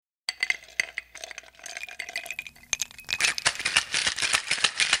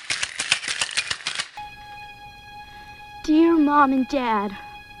Mom and Dad,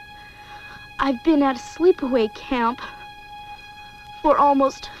 I've been at a sleepaway camp for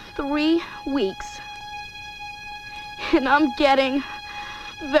almost 3 weeks. And I'm getting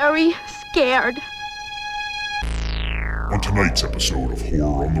very scared. On tonight's episode of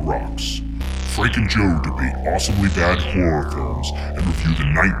Horror on the Rocks, Frank and Joe debate awesomely bad horror films and review the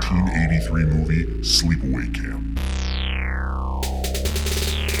 1983 movie Sleepaway Camp.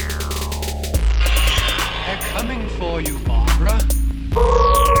 They're coming for you, Barbara.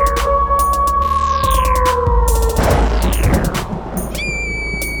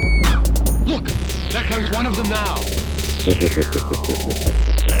 Look, there comes one of them now.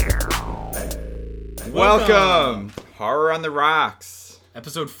 Welcome! Horror on the Rocks.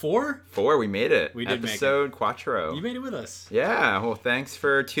 Episode 4? 4, we made it. We did Episode make it. Quattro. You made it with us. Yeah, well, thanks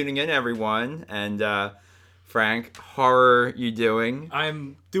for tuning in, everyone. And, Frank, how are you doing?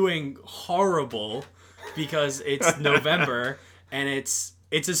 I'm doing horrible because it's November and it's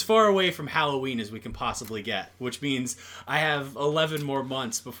as far away from Halloween as we can possibly get, which means I have 11 more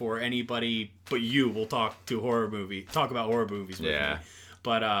months before anybody but you will talk about horror movies with me.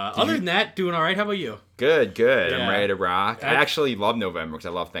 But other than that, doing all right. How about you? Good. Yeah. I'm ready to rock. I actually love November because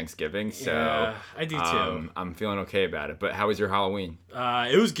I love Thanksgiving, so yeah, I do too. I'm feeling okay about it. But how was your Halloween?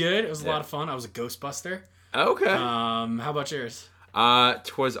 It was good. It was a lot of fun. I was a Ghostbuster. Okay. How about yours?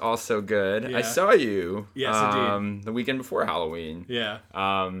 'Twas also good. Yeah. I saw you. Yes, indeed. The weekend before Halloween. Yeah.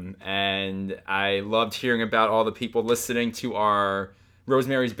 And I loved hearing about all the people listening to our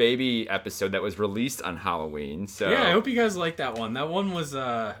Rosemary's Baby episode that was released on Halloween. So yeah, I hope you guys liked that one. That one was,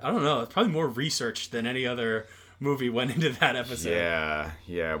 I don't know, it's probably more research than any other movie went into that episode.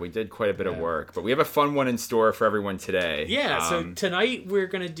 Yeah, we did quite a bit of work. But we have a fun one in store for everyone today. Yeah, so tonight we're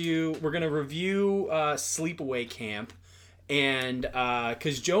gonna review Sleepaway Camp, and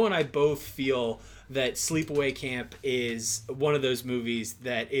because Joe and I both feel that Sleepaway Camp is one of those movies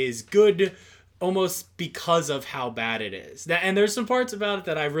that is good almost because of how bad it is. And there's some parts about it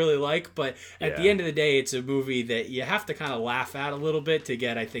that I really like, but at the end of the day, it's a movie that you have to kind of laugh at a little bit to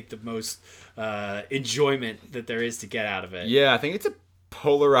get, I think, the most enjoyment that there is to get out of it. Yeah, I think it's a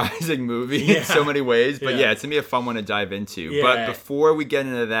polarizing movie in so many ways, but yeah, it's gonna be a fun one to dive into. Yeah. But before we get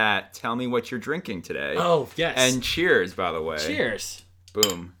into that, tell me what you're drinking today. Oh, yes. And cheers, by the way. Cheers.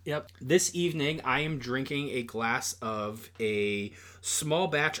 Boom. Yep. This evening, I am drinking a glass of a small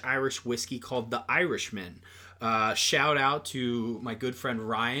batch Irish whiskey called the Irishman. Shout out to my good friend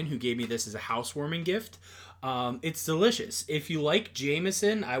Ryan, who gave me this as a housewarming gift. It's delicious. If you like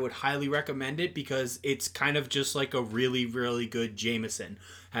Jameson, I would highly recommend it because it's kind of just like a really, really good Jameson.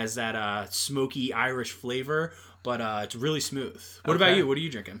 Has that smoky Irish flavor, but it's really smooth. What about you? What are you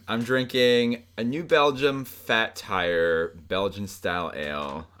drinking? I'm drinking a New Belgium Fat Tire Belgian-style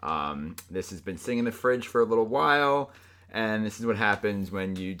ale. This has been sitting in the fridge for a little while, and this is what happens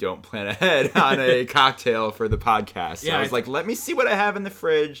when you don't plan ahead on a cocktail for the podcast. So I was like, let me see what I have in the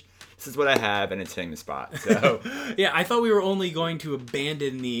fridge. This is what I have, and it's hitting the spot. So yeah, I thought we were only going to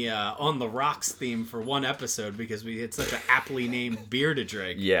abandon the On the Rocks theme for one episode because we had such an aptly named beer to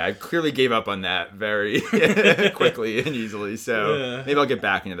drink. Yeah, I clearly gave up on that very quickly and easily. So maybe I'll get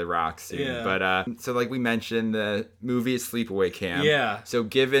back into the rocks soon. Yeah. But so like we mentioned, the movie is Sleepaway Camp. Yeah. So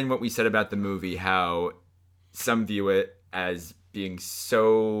given what we said about the movie, how some view it as being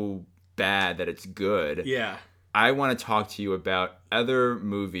so bad that it's good. Yeah. I want to talk to you about other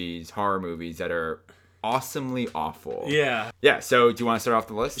movies, horror movies, that are awesomely awful. Yeah. Yeah, so do you want to start off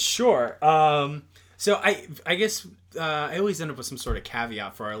the list? Sure. So I guess I always end up with some sort of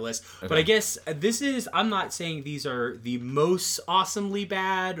caveat for our list. Okay. But I guess I'm not saying these are the most awesomely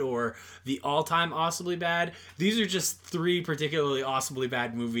bad or the all-time awesomely bad. These are just 3 particularly awesomely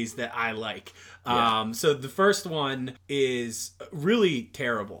bad movies that I like. Yeah. So the first one is really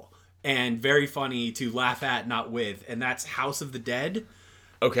terrible and very funny to laugh at, not with, and that's House of the Dead.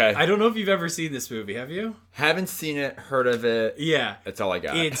 Okay. I don't know if you've ever seen this movie, have you? Haven't seen it, heard of it. Yeah. That's all I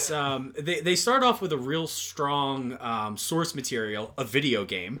got. It's they start off with a real strong source material, a video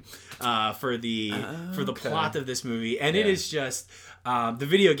game, for the plot of this movie, and it is just the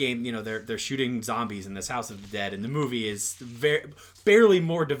video game. You know, they're shooting zombies in this House of the Dead, and the movie is barely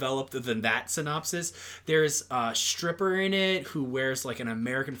more developed than that synopsis. There's a stripper in it who wears like an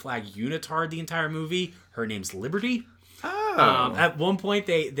American flag unitard the entire movie. Her name's Liberty. Oh. At one point,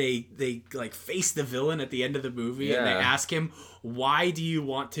 they like face the villain at the end of the movie, and they ask him, "Why do you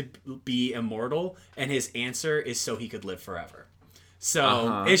want to be immortal?" And his answer is so he could live forever.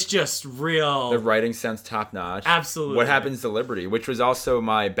 So it's just real. The writing sounds top notch. Absolutely. What Happens to Liberty, which was also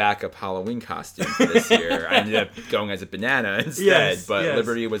my backup Halloween costume for this year. I ended up going as a banana instead, but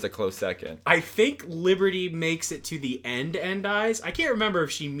Liberty was a close second. I think Liberty makes it to the end eyes. I can't remember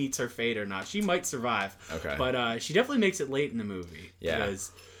if she meets her fate or not. She might survive. Okay. But she definitely makes it late in the movie. Yeah.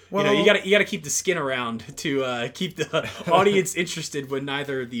 Because you gotta keep the skin around to keep the audience interested when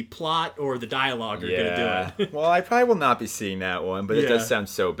neither the plot or the dialogue are gonna do it. Well, I probably will not be seeing that one, but it does sound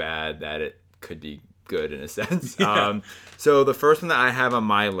so bad that it could be good in a sense. Yeah. So the first one that I have on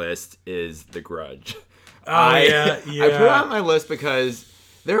my list is The Grudge. I put it on my list because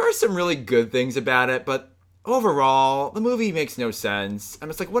there are some really good things about it, but overall, the movie makes no sense. I'm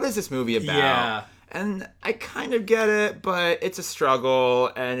just like, what is this movie about? Yeah. And I kind of get it, but it's a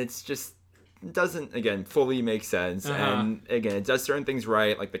struggle, and it's just doesn't, again, fully make sense. And, again, it does certain things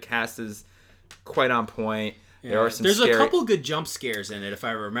right. Like, the cast is quite on point. Yeah. There's a couple good jump scares in it, if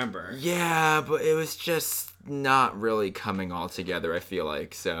I remember. Yeah, but it was just not really coming all together, I feel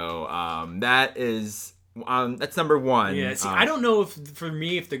like. So, that is... that's number one. Yeah, see, I don't know if, for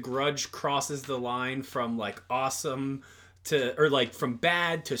me, if The Grudge crosses the line from, like, awesome... or like from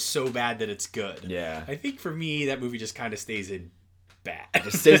bad to so bad that it's good. Yeah. I think for me, that movie just kind of stays in bad.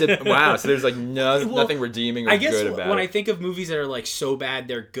 It stays in, wow, so there's like nothing redeeming or good about it. When I think of movies that are like so bad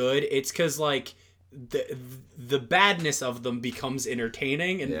they're good, it's because like the badness of them becomes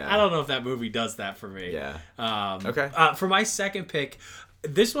entertaining, and I don't know if that movie does that for me. Yeah. Okay. For my second pick,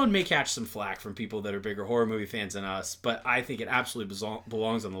 this one may catch some flack from people that are bigger horror movie fans than us, but I think it absolutely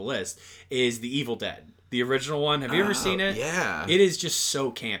belongs on the list, is The Evil Dead. The original one. Have you ever seen it? Yeah. It is just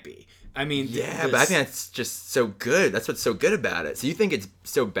so campy. I mean... Yeah, but I think that's just so good. That's what's so good about it. So you think it's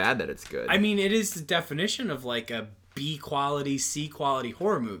so bad that it's good. I mean, it is the definition of like a B-quality, C-quality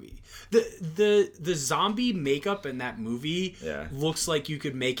horror movie. The zombie makeup in that movie looks like you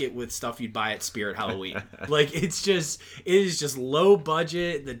could make it with stuff you'd buy at Spirit Halloween. Like, it is just low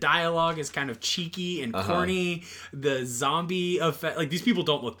budget. The dialogue is kind of cheeky and corny. The zombie effect, like, these people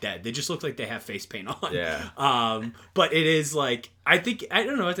don't look dead. They just look like they have face paint on. Yeah. But it is like, I think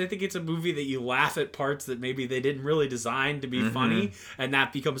it's a movie that you laugh at parts that maybe they didn't really design to be funny, and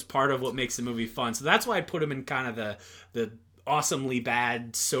that becomes part of what makes the movie fun. So that's why I put them in kind of the awesomely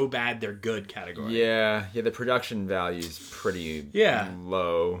bad, so bad they're good category. Yeah, the production value is pretty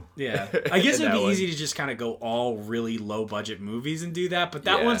low. Yeah. I guess it would be easy to just kind of go all really low budget movies and do that, but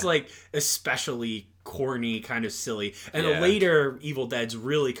that one's like especially corny, kind of silly. And the later Evil Deads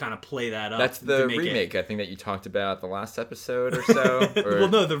really kind of play that up. That's the remake, I think, that you talked about the last episode or so. Well,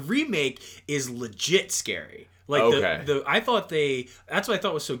 no, the remake is legit scary. Like that's what I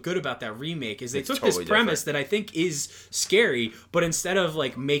thought was so good about that remake is they took totally this premise that I think is scary, but instead of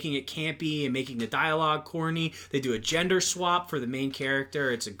like making it campy and making the dialogue corny, they do a gender swap for the main character.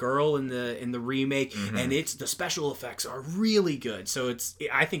 It's a girl in the remake, and the special effects are really good. So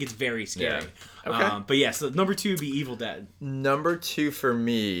I think it's very scary. Yeah. Okay. But yeah, so number 2 would be Evil Dead. Number 2 for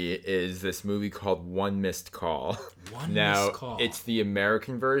me is this movie called One Missed Call. Missed Call. It's the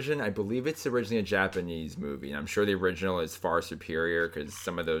American version. I believe it's originally a Japanese movie, and I'm sure the original is far superior because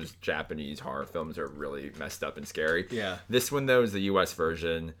some of those Japanese horror films are really messed up and scary. Yeah. This one, though, is the U.S.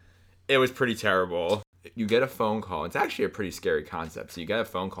 version. It was pretty terrible. You get a phone call. It's actually a pretty scary concept. So you get a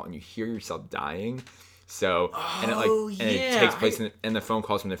phone call and you hear yourself dying. So, and it takes place in the phone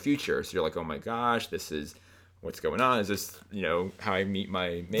calls from the future. So you're like, oh my gosh, this is what's going on. Is this, how I meet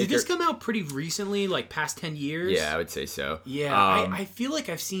my maker? Did this come out pretty recently, like past 10 years? Yeah, I would say so. Yeah, I feel like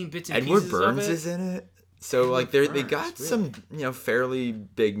I've seen bits and pieces of it. Edward Burns is in it. So, like, they got some, fairly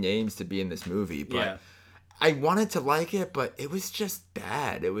big names to be in this movie. But I wanted to like it, but it was just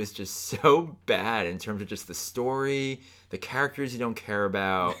bad. It was just so bad in terms of just the story, the characters you don't care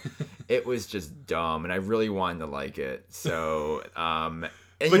about. It was just dumb, and I really wanted to like it. So, but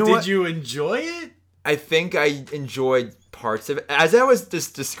did you enjoy it? I think I enjoyed parts of it. As I was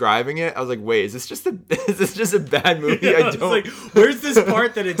just describing it, I was like, wait, is this just a bad movie? Yeah, I don't like, where's this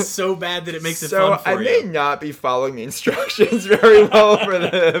part that it's so bad that it makes it fun for you? I may not be following the instructions very well for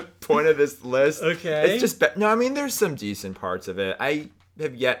the point of this list. Okay. It's just no, I mean, there's some decent parts of it. I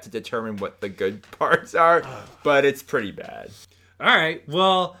have yet to determine what the good parts are, but it's pretty bad. All right.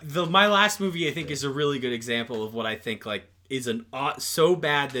 Well, my last movie I think is a really good example of what I think like is so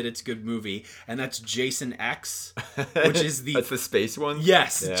bad that it's a good movie, and that's Jason X, which is that's the space one?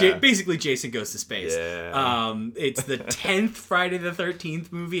 Yes. Yeah. Basically, Jason Goes to Space. Yeah. It's the 10th Friday the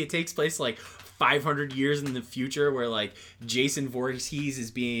 13th movie. It takes place like 500 years in the future where like Jason Voorhees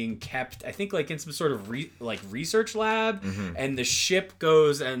is being kept, I think, like in some sort of research lab, and the ship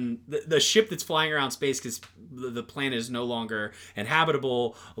goes, and the ship that's flying around space because the planet is no longer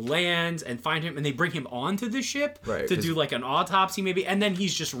inhabitable, lands and find him, and they bring him onto the ship to do like an autopsy maybe, and then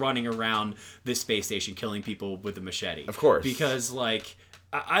he's just running around this space station killing people with a machete. Of course, because like.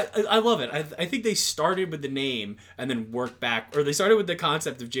 I love it. I think they started with the name and then worked back, or they started with the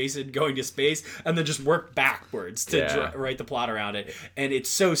concept of Jason going to space and then just worked backwards to write the plot around it. And it's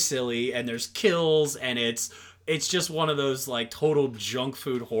so silly, and there's kills, and it's just one of those like total junk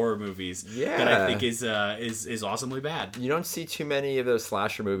food horror movies that I think is awesomely bad. You don't see too many of those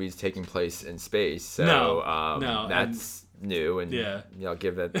slasher movies taking place in space, so no, that's new, and I'll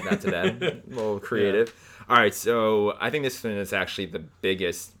give that to them. A little creative. Yeah. All right, so I think this one is actually the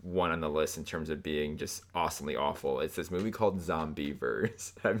biggest one on the list in terms of being just awesomely awful. It's this movie called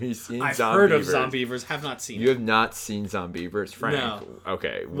Zombievers. Have you seen Zombievers? I've heard of Zombievers, have not seen it. You have not seen Zombievers, Frank? No.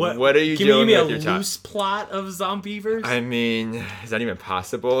 Okay, what are you doing with your time? Can you give me a loose plot of Zombievers? I mean, is that even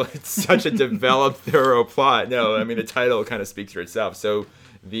possible? It's such a developed, thorough plot. No, I mean, the title kind of speaks for itself. So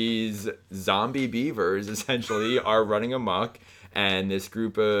these zombie beavers essentially are running amok. And this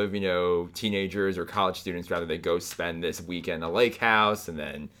group of, teenagers or college students, rather, they go spend this weekend in a lake house, and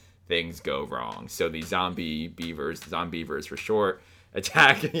then things go wrong. So these Zombievers for short,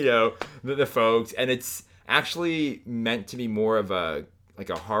 attack, the folks. And it's actually meant to be more of a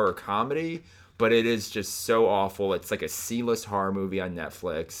horror comedy, but it is just so awful. It's like a C-list horror movie on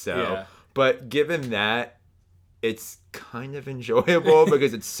Netflix. So, but given that, it's kind of enjoyable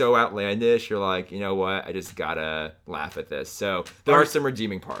because it's so outlandish. You're like, you know what? I just gotta laugh at this. So there are some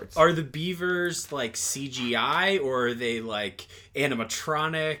redeeming parts. Are the beavers like CGI, or are they like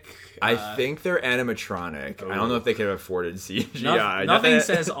animatronic? I think they're animatronic. I don't know if they could have afforded CGI. Nothing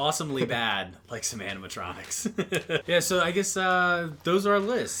says awesomely bad like some animatronics. Yeah, so I guess those are our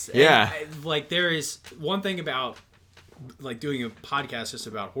lists. Yeah. And, there is one thing about doing a podcast just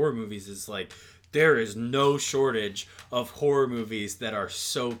about horror movies is there is no shortage of horror movies that are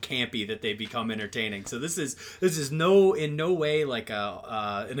so campy that they become entertaining. So this is in no way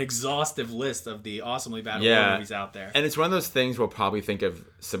an exhaustive list of the awesomely bad horror movies out there. And it's one of those things we'll probably think of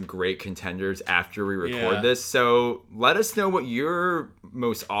some great contenders after we record this. So let us know what your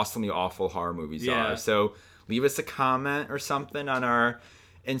most awesomely awful horror movies are. So leave us a comment or something on our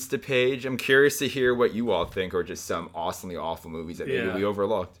Insta page. I'm curious to hear what you all think, or just some awesomely awful movies that maybe we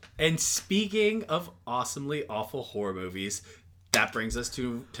overlooked. And speaking of awesomely awful horror movies, that brings us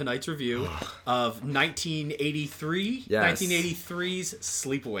to tonight's review of 1983. Yes. 1983's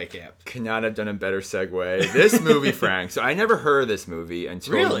Sleepaway Camp. Could not have done a better segue. This movie, Frank. So I never heard of this movie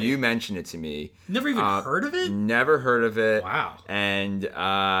until you mentioned it to me. Never even heard of it? Never heard of it. Wow. And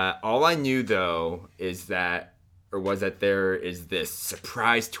all I knew, though, was that there is this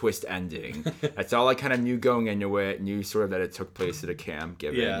surprise twist ending. That's all I kind of knew going into it. Knew sort of that it took place at a camp,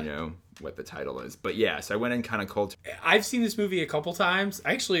 given, what the title is. But so I went in kind of cold. I've seen this movie a couple times.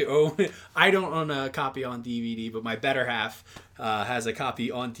 I actually I don't own a copy on DVD, but my better half has a copy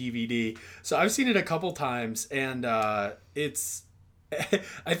on DVD. So I've seen it a couple times, and it's...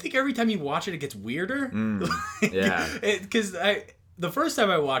 I think every time you watch it, it gets weirder. Yeah. Because the first time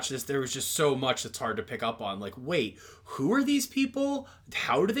I watched this, there was just so much that's hard to pick up on. Wait, who are these people?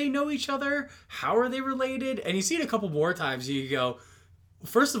 How do they know each other? How are they related? And you see it a couple more times, and you go,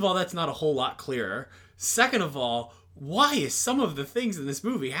 first of all, that's not a whole lot clearer. Second of all, why is some of the things in this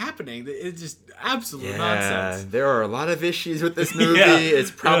movie happening? It's just absolute nonsense. There are a lot of issues with this movie.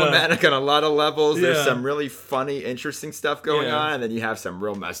 It's problematic on a lot of levels. There's some really funny, interesting stuff going on, and then you have some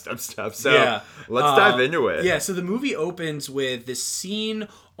real messed up stuff. So let's dive into it. Yeah, so the movie opens with this scene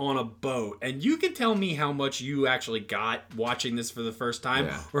on a boat, and you can tell me how much you actually got watching this for the first time,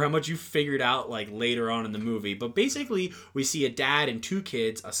 or how much you figured out later on in the movie. But basically, we see a dad and two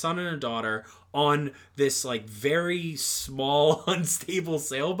kids, a son and a daughter, on this very small, unstable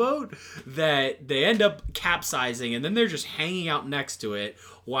sailboat that they end up capsizing, and then they're just hanging out next to it,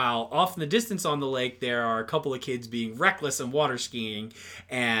 while off in the distance on the lake there are a couple of kids being reckless and water skiing.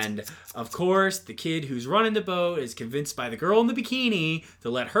 And of course, the kid who's running the boat is convinced by the girl in the bikini to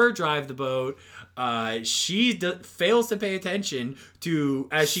let her drive the boat. She fails to pay attention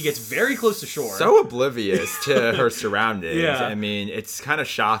as she gets very close to shore. So oblivious to her surroundings. I mean, it's kind of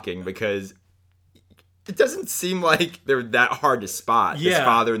shocking because it doesn't seem like they're that hard to spot. His Yeah.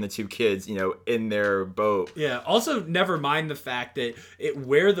 father and the two kids, in their boat. Yeah. Also, never mind the fact that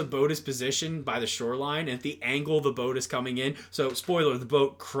where the boat is positioned by the shoreline and the angle the boat is coming in. So, spoiler: the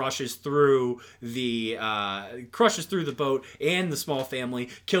boat crushes through the boat and the small family,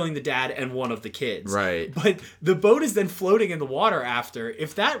 killing the dad and one of the kids. Right. But the boat is then floating in the water after.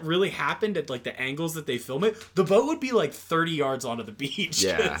 If that really happened at like the angles that they film it, the boat would be like 30 yards onto the beach.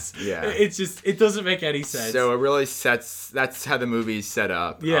 Yeah. Yeah. It's just, it doesn't make any sense. So it really that's how the movie's set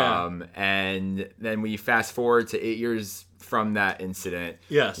up. Yeah. And then we fast forward to 8 years from that incident.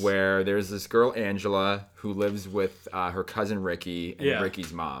 Yes. Where there's this girl, Angela, who lives with her cousin Ricky and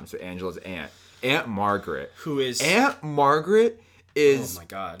Ricky's mom. So Angela's Aunt Margaret. Who is... Aunt Margaret is oh my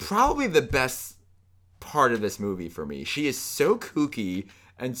God. probably the best part of this movie for me. She is so kooky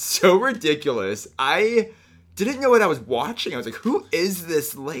and so ridiculous. I didn't know what I was watching. I was like, who is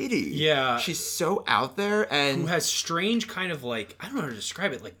this lady? Yeah. She's so out there and... who has strange kind of like, I don't know how to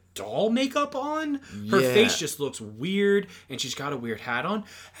describe it, like doll makeup on. Her Yeah. face just looks weird, and she's got a weird hat on,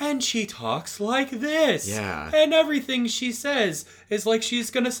 and she talks like this. Yeah. And everything she says is like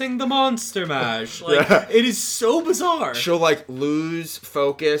she's gonna sing the Monster Mash. Like, Yeah. it is so bizarre. She'll like lose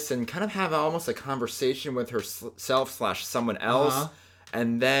focus and kind of have almost a conversation with herself / someone else. Uh-huh.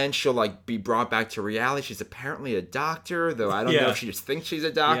 And then she'll like be brought back to reality. She's apparently a doctor, though I don't know if she just thinks she's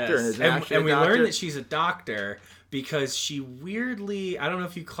a doctor and Yes. is actually and a we doctor. learn that she's a doctor because she weirdly, I don't know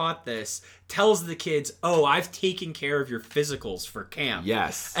if you caught this, tells the kids, "Oh, I've taken care of your physicals for camp."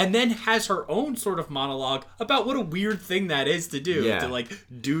 Yes. And then has her own sort of monologue about what a weird thing that is to do. Yeah. To like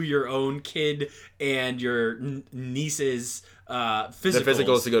do your own kid and your niece's physicals. The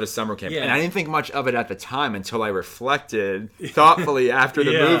physicals to go to summer camp. Yeah. And I didn't think much of it at the time until I reflected thoughtfully after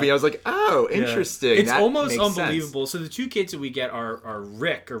the Yeah. movie. I was like, oh, interesting. It's That almost makes sense. unbelievable. So the two kids that we get are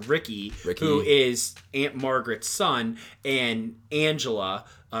Ricky, Ricky. who is Aunt Margaret's son, and Angela,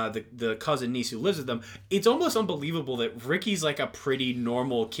 the cousin niece who lives with them. It's almost unbelievable that Ricky's like a pretty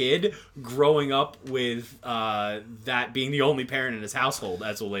normal kid growing up with that being the only parent in his household,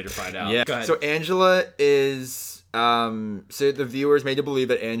 as we'll later find out. Yeah. Go ahead. So Angela is... so the viewers made to believe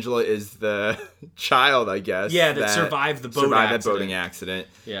that Angela is the child, I guess. Yeah, that survived the boat survived accident. that boating accident.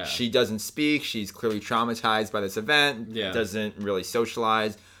 Yeah. She doesn't speak. She's clearly traumatized by this event. Yeah. Doesn't really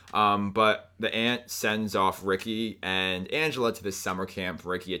socialize. But the aunt sends off Ricky and Angela to this summer camp.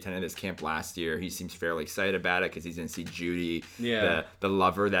 Ricky attended this camp last year. He seems fairly excited about it because he's going to see Judy, Yeah. the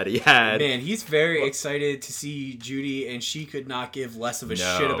lover that he had. Man, he's very excited to see Judy, and she could not give less of a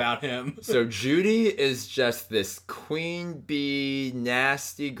shit about him. So Judy is just this queen bee,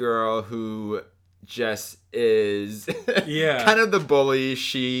 nasty girl who just is Yeah. kind of the bully.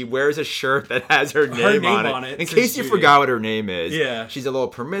 She wears a shirt that has her name on it. In says case you Judy. forgot what her name is. Yeah. She's a little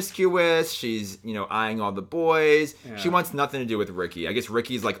promiscuous. She's, eyeing all the boys. Yeah. She wants nothing to do with Ricky. I guess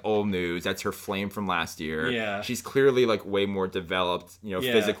Ricky's like old news. That's her flame from last year. Yeah. She's clearly like way more developed,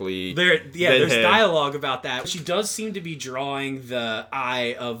 physically. There's than him. dialogue about that. She does seem to be drawing the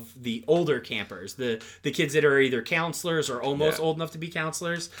eye of the older campers, the kids that are either counselors or almost old enough to be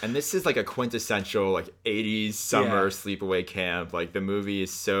counselors. And this is like a quintessential like 80s summer sleepaway camp. Like the movie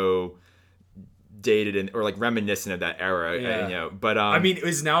is so dated or like reminiscent of that era. Yeah. But I mean,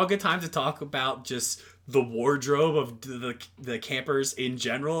 is now a good time to talk about just the wardrobe of the campers in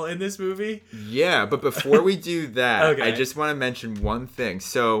general in this movie? Yeah, but before we do that, Okay. I just want to mention one thing.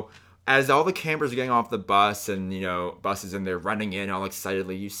 So as all the campers are getting off the bus and, buses and they're running in all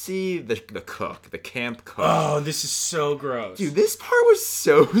excitedly, you see the cook, the camp cook. Oh, this is so gross. Dude, this part was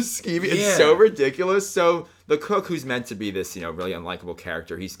so skeevy and Yeah. so ridiculous. So the cook, who's meant to be this, really unlikable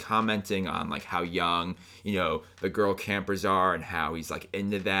character, he's commenting on like how young, the girl campers are and how he's like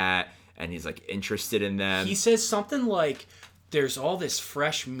into that and he's like interested in them. He says something like, there's all this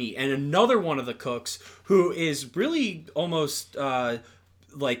fresh meat. And another one of the cooks who is really almost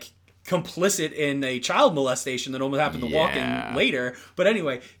like complicit in a child molestation that almost happened to walk in later. But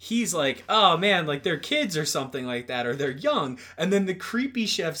anyway, he's like, oh man, like they're kids or something like that, or they're young. And then the creepy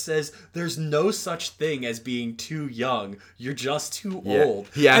chef says, there's no such thing as being too young. You're just too old.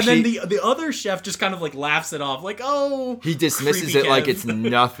 And then the other chef just kind of like laughs it off, like, oh, he dismisses creepy it like Kev. it's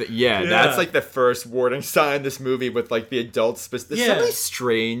nothing. Yeah, that's like the first warning sign in this movie with like the adults. There's so many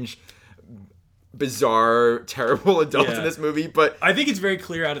strange, bizarre, terrible adults in this movie, but I think it's very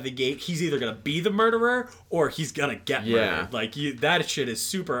clear out of the gate he's either gonna be the murderer or he's gonna get murdered. Like that shit is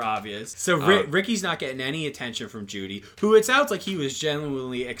super obvious. So Ricky's not getting any attention from Judy, who it sounds like he was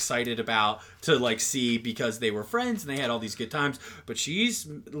genuinely excited about to like see because they were friends and they had all these good times. But she's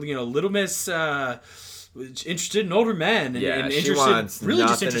little Miss interested in older men and, Yeah, and she interested, wants really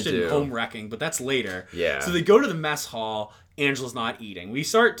just nothing to interested in do. home wrecking, but that's later. Yeah. So they go to the mess hall. Angela's not eating. We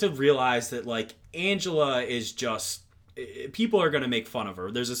start to realize that like Angela is just. People are going to make fun of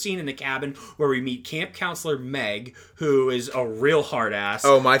her. There's a scene in the cabin where we meet camp counselor Meg, who is a real hard ass.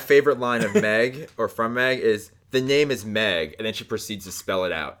 Oh, my favorite line of Meg, or from Meg, is, the name is Meg, and then she proceeds to spell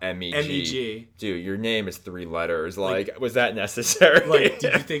it out, M-E-G. M-E-G. Dude, your name is 3 letters. Like, was that necessary? Like,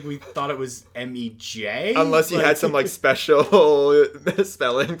 did you think we thought it was M-E-J? Unless you had some, like, special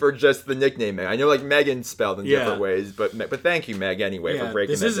spelling for just the nickname Meg. I know, like, Megan's spelled in different ways, but thank you, Meg, anyway, for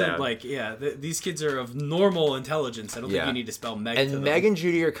breaking that down. This isn't, like, these kids are of normal intelligence. I don't think you need to spell Meg to them. And Meg and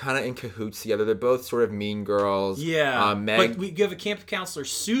Judy are kind of in cahoots together. They're both sort of mean girls. Yeah. Meg, but we give a camp counselor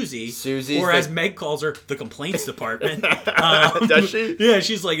Susie's or as Meg calls her, the complaints department. Does she? Yeah,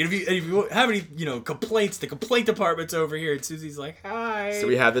 she's like, if you have any, complaints, the complaint department's over here. And Susie's like, hi. So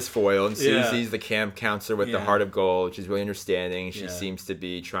we have this foil, and Susie's the camp counselor with the heart of gold. She's really understanding. She seems to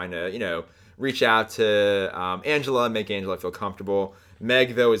be trying to, reach out to Angela and make Angela feel comfortable.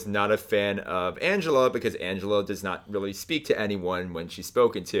 Meg, though, is not a fan of Angela because Angela does not really speak to anyone when she's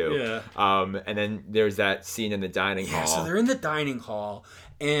spoken to. Yeah. And then there's that scene in the dining hall. Yeah, so they're in the dining hall,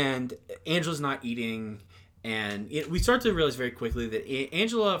 and Angela's not eating. And we start to realize very quickly that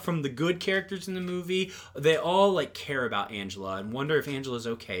Angela, from the good characters in the movie, they all like care about Angela and wonder if Angela's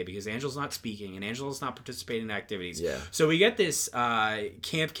okay because Angela's not speaking and Angela's not participating in activities. Yeah. So we get this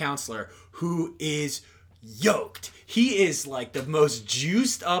camp counselor who is yoked. He is like the most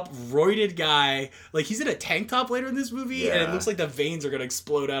juiced up, roided guy. Like he's in a tank top later in this movie, and it looks like the veins are gonna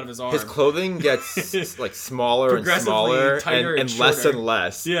explode out of his arm. His clothing gets like smaller and smaller and less and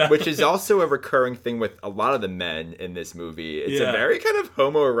less, which is also a recurring thing with a lot of the men in this movie. It's a very kind of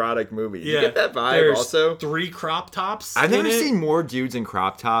homoerotic movie. You get that vibe. There's also 3 crop tops. I've never seen more dudes in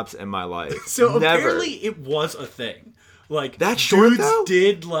crop tops in my life. So never. Apparently it was a thing. Like that short, dudes though?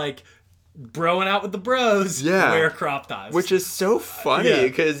 did like broing out with the bros, wear crop tops, which is so funny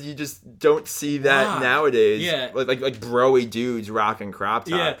because you just don't see that nowadays. Like broy dudes rocking crop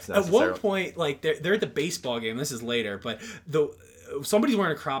tops. At one point, like they're at the baseball game. This is later, but somebody's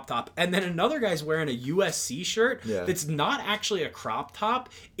wearing a crop top, and then another guy's wearing a USC shirt that's not actually a crop top.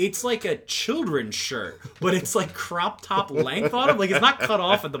 It's like a children's shirt, but it's like crop top length on it. Like it's not cut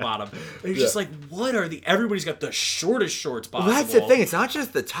off at the bottom. And you're just like, what are everybody's got the shortest shorts possible. Well, that's the thing. It's not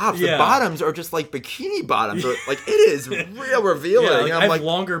just the tops. The bottoms are just like bikini bottoms. Like it is real revealing. I have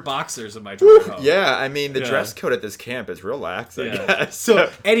longer boxers in my drawer. Yeah, I mean the dress code at this camp is real lax, I guess.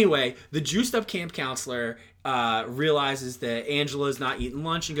 So anyway, the juiced up camp counselor realizes that Angela's not eating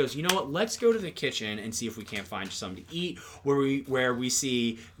lunch and goes, you know what, let's go to the kitchen and see if we can't find something to eat, where we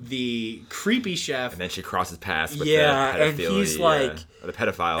see the creepy chef, and then she crosses paths with the pedophilia, and he's like the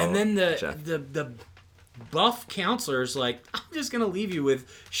pedophile, and then chef. the buff counselor's like, I'm just gonna leave you with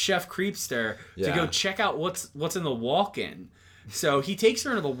Chef Creepster to go check out what's in the walk-in. So he takes her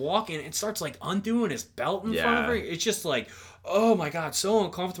into the walk-in and starts like undoing his belt in front of her. It's just like, oh my god, so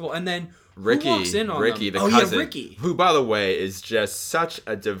uncomfortable. And then Ricky, who walks in on the them? cousin, Ricky, who, by the way, is just such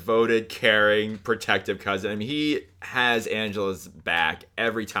a devoted, caring, protective cousin. I mean, he has Angela's back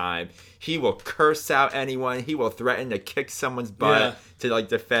every time. He will curse out anyone. He will threaten to kick someone's butt to like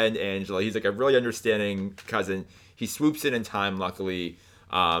defend Angela. He's like a really understanding cousin. He swoops in time, luckily,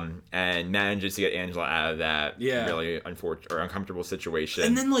 and manages to get Angela out of that really unfortunate or uncomfortable situation.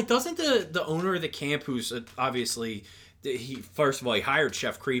 And then, like, doesn't the owner of the camp, who's obviously he hired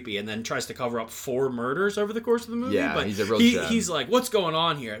Chef Creepy and then tries to cover up 4 murders over the course of the movie. Yeah, but he's a real chef. He's like, what's going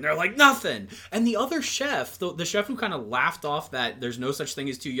on here? And they're like, nothing. And the other chef, the chef who kind of laughed off that there's no such thing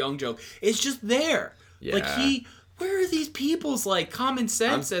as too young joke, is just there. Yeah. Like where are these people's like common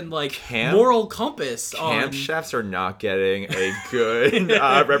sense and like moral compass? Camp chefs are not getting a good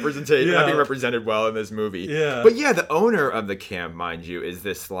representation. Not being represented well in this movie. Yeah. But the owner of the camp, mind you, is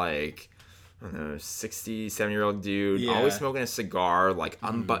this like, I don't know, 67-year-old dude, always smoking a cigar, like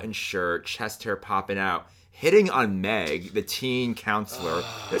unbuttoned shirt, chest hair popping out, hitting on Meg, the teen counselor.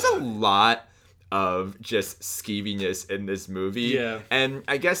 There's a lot of just skeeviness in this movie. Yeah. And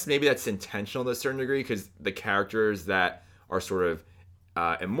I guess maybe that's intentional to a certain degree because the characters that are sort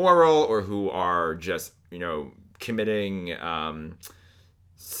of immoral or who are just, committing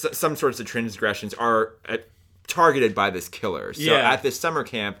some sorts of transgressions are targeted by this killer. So at this summer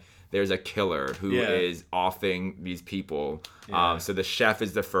camp, there's a killer who is offing these people Yeah. So the chef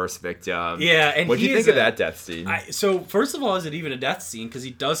is the first victim. Yeah, and what do you think of that death scene? So first of all, is it even a death scene? Because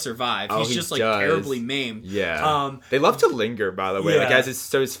he does survive. Oh, He's he just like does. terribly maimed. Yeah. They love to linger, by the way. Yeah. Like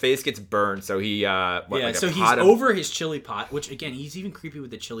his face gets burned, so he So he's over his chili pot, which again, he's even creepy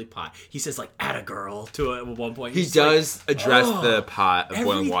with the chili pot. He says like "atta girl" to it at one point. He He's does like, address the pot of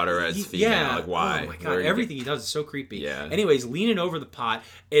boiling water as he- female. yeah. Like why? Oh my god, everything he does is so creepy. Yeah. Anyways, leaning over the pot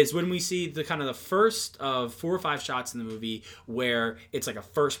is when we see the kind of the first of 4 or 5 shots in the movie where it's like a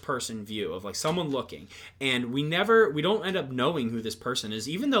first person view of like someone looking, and we don't end up knowing who this person is,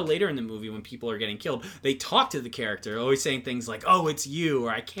 even though later in the movie when people are getting killed, they talk to the character, always saying things like, "Oh, it's you,"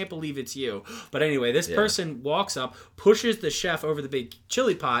 or "I can't believe it's you." But anyway, this person walks up, pushes the chef over the big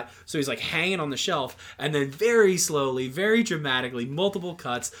chili pot, so he's like hanging on the shelf, and then very slowly, very dramatically, multiple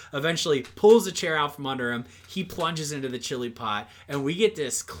cuts, eventually pulls a chair out from under him. He plunges into the chili pot, and we get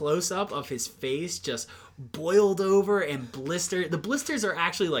this close up of his face just boiled over and blistered. The blisters are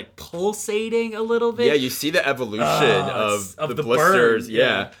actually like pulsating a little bit. Yeah, you see the evolution of the blisters. burn.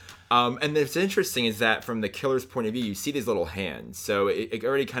 Yeah. And what's interesting is that from the killer's point of view, you see these little hands. So it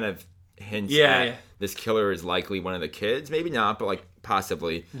already kind of hints at this killer is likely one of the kids. Maybe not, but like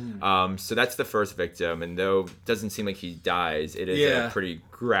possibly. So that's the first victim. And though it doesn't seem like he dies, it is a pretty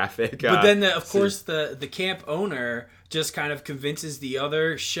graphic. But then, of course, the camp owner just kind of convinces the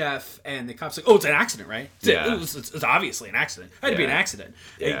other chef and the cops like, "Oh, it's an accident, right? It's obviously an accident. It had to be an accident."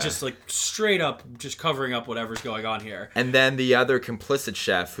 And just like straight up just covering up whatever's going on here. And then the other complicit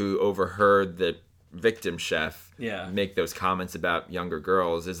chef who overheard the victim chef make those comments about younger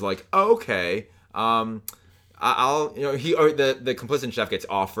girls is like, "Oh, okay. I'll, the complicit chef gets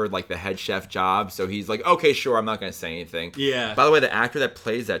offered like the head chef job, so he's like, okay, sure, I'm not gonna say anything." Yeah. By the way, the actor that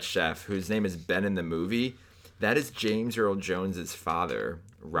plays that chef, whose name is Ben in the movie, that is James Earl Jones's father,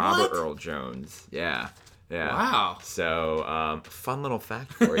 Robert Earl Jones. Yeah. Wow. So, fun little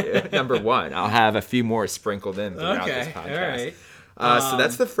fact for you. Number 1. I'll have a few more sprinkled in throughout this podcast. All right. So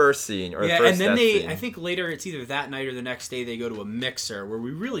that's the first scene, or the first and then scene. I think later it's either that night or the next day they go to a mixer where we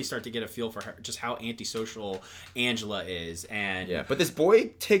really start to get a feel for her, just how antisocial Angela is. And but this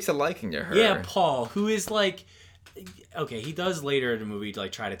boy takes a liking to her. Yeah, Paul, who is like, okay, he does later in the movie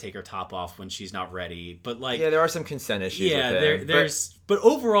like try to take her top off when she's not ready, but like there are some consent issues. with him, but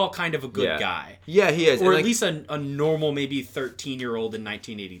overall kind of a good guy. Yeah, he is, or and at least a normal maybe 13-year-old in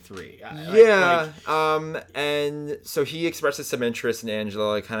 1983. And so he expresses some interest in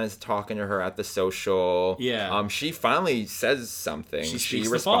Angela, like, kind of talking to her at the social. Yeah. She finally says something. She the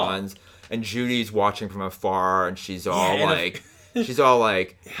responds, and Judy's watching from afar, and she's all like. She's all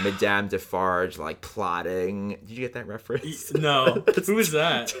like Madame Defarge, like plotting. Did you get that reference? No. Who is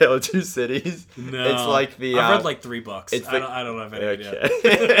that? Tale of Two Cities. No. It's like the. I've read like 3 books. I don't have any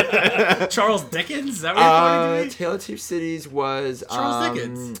idea. Charles Dickens? Is that what you're pointing to me? Tale of Two Cities was Charles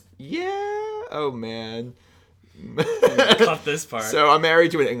Dickens. Yeah. Oh man. Cut this part. So I'm married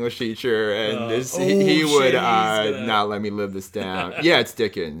to an English teacher, and he would not let me live this down. Yeah, it's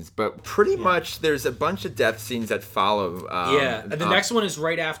Dickens, but pretty much there's a bunch of death scenes that follow. And the next one is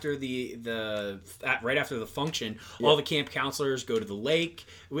right after the function. All the camp counselors go to the lake,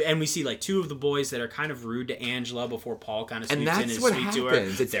 and we see like 2 of the boys that are kind of rude to Angela before Paul kind of sneaks in and speaks to her.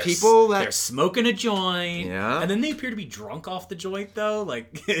 It's people that they're smoking a joint, and then they appear to be drunk off the joint though.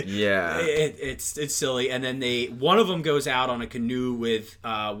 Like it's silly, and then one of them goes out on a canoe with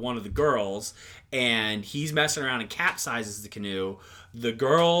one of the girls, and he's messing around and capsizes the canoe. The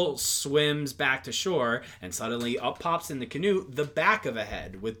girl swims back to shore, and suddenly up pops in the canoe the back of a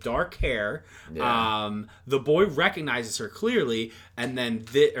head with dark hair. The boy recognizes her clearly, and then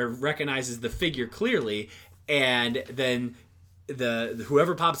recognizes the figure clearly, and then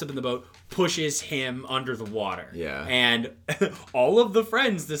whoever pops up in the boat pushes him under the water. Yeah. And all of the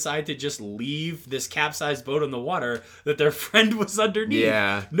friends decide to just leave this capsized boat in the water that their friend was underneath.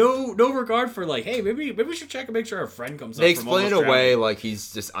 Yeah. No regard for like, hey, maybe we should check and make sure our friend comes up. They explain it away like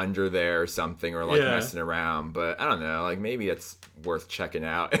he's just under there or something, or like messing around. But I don't know, like maybe it's worth checking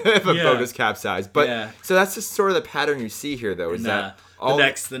out if a boat is capsized. But so that's just sort of the pattern you see here, though. Is that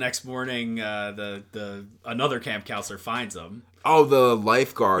the next morning, another camp counselor finds him. Oh, the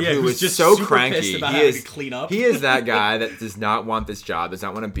lifeguard who was just so super cranky. Pissed about having to clean up. He is that guy that does not want this job, does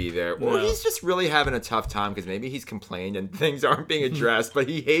not want to be there. Or No. he's just really having a tough time because maybe he's complained and things aren't being addressed, but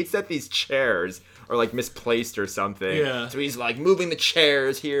he hates that these chairs are like misplaced or something. Yeah. So he's like moving the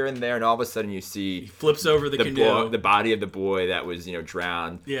chairs here and there, and all of a sudden you see... He flips over the canoe. The body of the boy that was,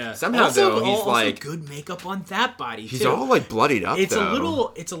 drowned. Yeah. Somehow, though, he's like... good makeup on that body, He's too. all, like, bloodied up, It's though.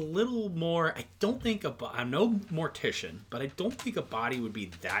 a little more... I don't think... I'm no mortician, but I don't think a body would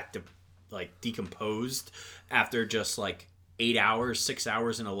be that, decomposed after just, like, 8 hours, 6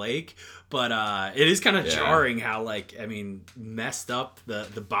 hours in a lake. But it is kind of jarring how, messed up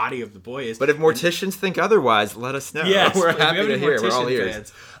the body of the boy is. But if morticians think otherwise, let us know. Yes, we're happy to hear. We're all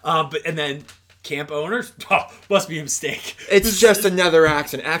ears. And then camp owners, must be a mistake. It's just another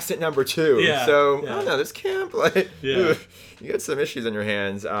accident number 2. Yeah, so I don't know, this camp, you got some issues on your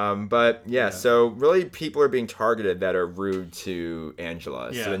hands. So really people are being targeted that are rude to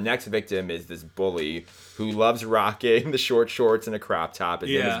Angela. Yeah. So the next victim is this bully who loves rocking the short shorts and a crop top. His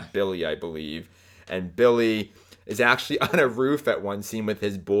name is Billy, I believe. And Billy is actually on a roof at one scene with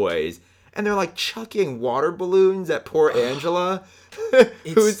his boys. And they're chucking water balloons at poor Angela.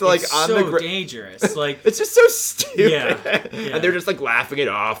 Who's on the ground. It's so dangerous. It's just so stupid. Yeah. And they're just laughing it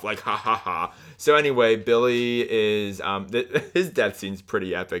off, ha ha ha. So anyway, Billy is his death scene's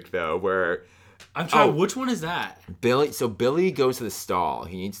pretty epic though, where I'm trying. Which one is that? Billy goes to the stall.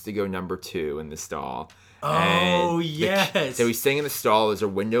 He needs to go number 2 in the stall. Oh, yes. So he's staying in the stall. There's a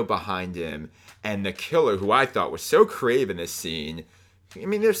window behind him, and the killer, who I thought was so creative in this scene. I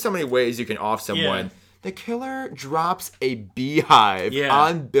mean, there's so many ways you can off someone. Yeah. The killer drops a beehive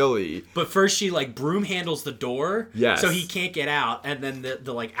on Billy. But first she broom handles the door. Yes. So he can't get out. And then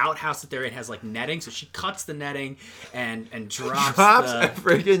the outhouse that they're in has netting. So she cuts the netting and drops a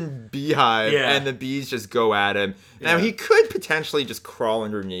friggin' beehive. Yeah. And the bees just go at him. Now he could potentially just crawl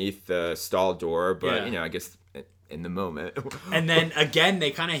underneath the stall door. But, I guess in the moment. And then again,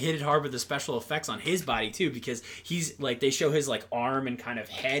 they kind of hit it hard with the special effects on his body too, because he's they show his arm and kind of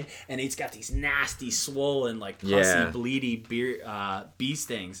head, and he's got these nasty, swollen, pussy, bleedy bee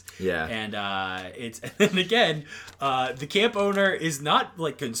stings. Yeah. And and again, the camp owner is not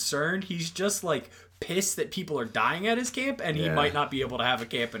concerned. He's just pissed that people are dying at his camp, and he might not be able to have a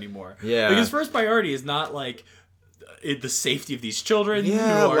camp anymore. Yeah. His first priority is not the safety of these children who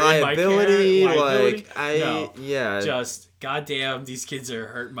are liability, in my care. No, just goddamn, these kids are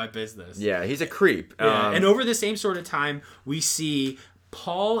hurting my business. Yeah, he's a creep. And over the same sort of time, we see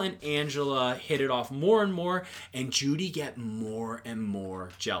Paul and Angela hit it off more and more, and Judy get more and more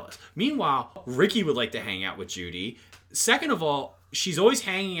jealous. Meanwhile, Ricky would like to hang out with Judy. Second of all, she's always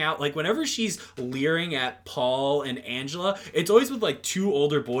hanging out, whenever she's leering at Paul and Angela, it's always with 2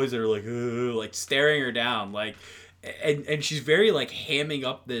 older boys that are staring her down, and she's very hamming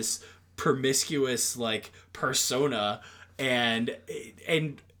up this promiscuous persona, and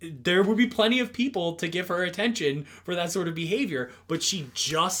there would be plenty of people to give her attention for that sort of behavior, but she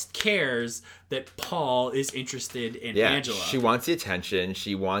just cares that Paul is interested in Angela. She wants the attention.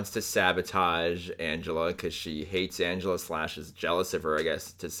 She wants to sabotage Angela because she hates Angela / is jealous of her, I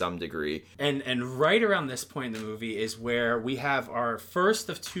guess, to some degree. And right around this point in the movie is where we have our first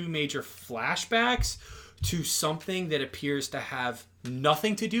of 2 major flashbacks to something that appears to have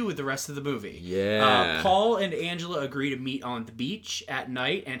nothing to do with the rest of the movie. Yeah. Paul and Angela agree to meet on the beach at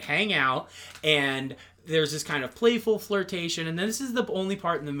night and hang out, and there's this kind of playful flirtation, and then this is the only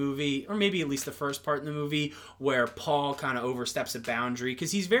part in the movie, or maybe at least the first part in the movie, where Paul kind of oversteps a boundary,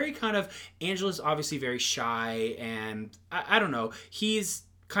 because he's very Angela's obviously very shy, and I don't know, he's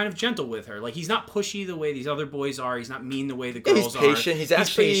kind of gentle with her. He's not pushy the way these other boys are. He's not mean the way the girls are. He's patient. He's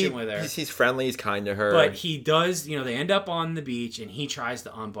actually patient with her. He's friendly. He's kind to her. But he does, they end up on the beach, and he tries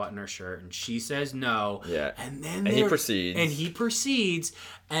to unbutton her shirt, and she says no. Yeah. And then he proceeds.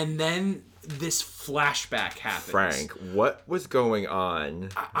 And then this flashback happens. Frank, what was going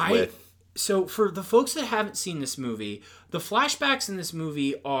on So for the folks that haven't seen this movie, the flashbacks in this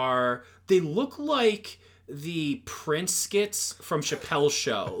movie they look like the Prince skits from Chappelle's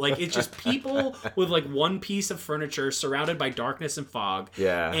Show. It's just people with one piece of furniture surrounded by darkness and fog.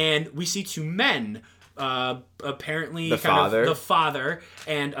 Yeah. And we see 2 men, apparently the father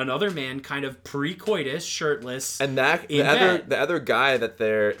and another man kind of pre-coitus, shirtless, and the other guy that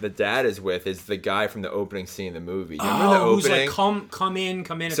the dad is with is the guy from the opening scene of the movie. You remember the opening? Who's come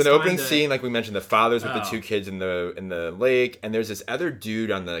in. So the opening scene, we mentioned, the father's with the 2 kids in the lake, and there's this other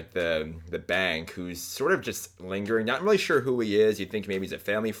dude on the bank who's sort of just lingering, not really sure who he is. You think maybe he's a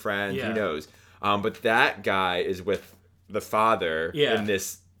family friend, who knows? But that guy is with the father in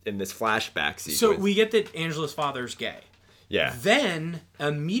this flashback sequence. So we get that Angela's father's gay. Yeah. Then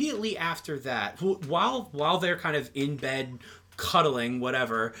immediately after that, while they're kind of in bed cuddling,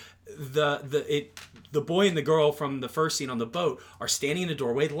 whatever, the boy and the girl from the first scene on the boat are standing in the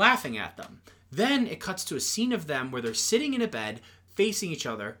doorway laughing at them. Then it cuts to a scene of them where they're sitting in a bed, facing each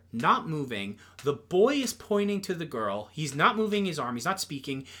other, not moving. The boy is pointing to the girl. He's not moving his arm. He's not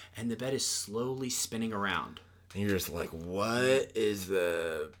speaking. And the bed is slowly spinning around. And you're just like, what is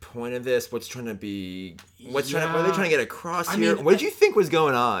the point of this? What are they trying to get across here? What did you think was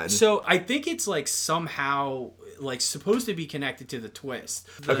going on? So I think it's like somehow like supposed to be connected to the twist.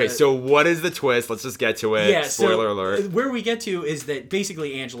 Okay, so what is the twist? Let's just get to it. Yeah, Spoiler alert. Where we get to is that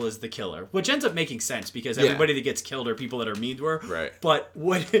basically Angela's the killer, which ends up making sense because everybody that gets killed are people that are mean to her. Right. But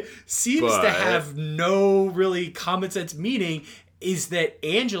what seems to have no really common sense meaning is that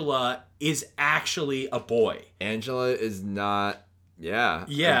Angela is actually a boy. Angela is not... Yeah,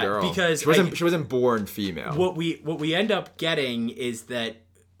 yeah, girl. Because she wasn't born female. What we end up getting is that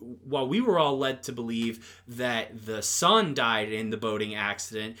while we were all led to believe that the son died in the boating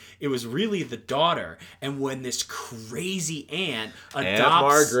accident, it was really the daughter. And when this crazy aunt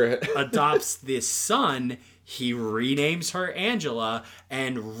adopts this son, he renames her Angela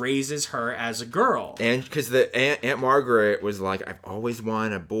and raises her as a girl. And because the Aunt Margaret was like, I've always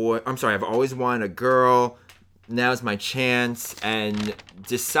wanted a girl. Now's my chance, and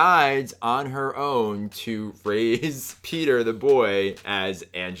decides on her own to raise Peter the boy as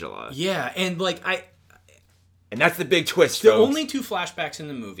Angela. Yeah, and and that's the big twist. The folks. only two flashbacks in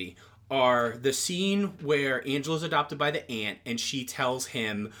the movie are the scene where Angela's adopted by the aunt, and she tells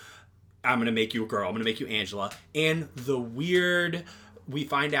him, "I'm gonna make you a girl. I'm gonna make you Angela," and the weird. We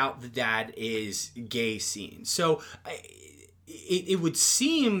find out the dad is gay scene. So. It would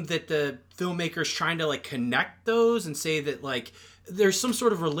seem that the filmmaker's trying to like connect those and say that like there's some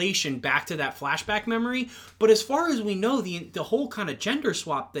sort of relation back to that flashback memory. But as far as we know, the whole kind of gender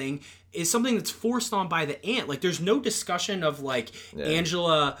swap thing is something that's forced on by the aunt. Like there's no discussion of like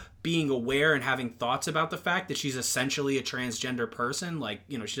Angela being aware and having thoughts about the fact that she's essentially a transgender person. Like,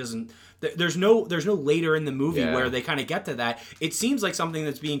 you know, she doesn't... There's no later in the movie where they kind of get to that. It seems like something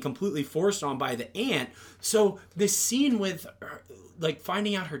that's being completely forced on by the aunt. So this scene with her, like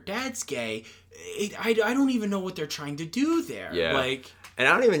finding out her dad's gay, I don't even know what they're trying to do there. Yeah. Like, and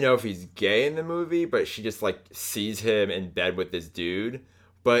I don't even know if he's gay in the movie, but she just like sees him in bed with this dude.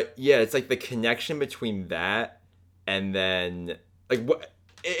 But yeah, it's like the connection between that and then like what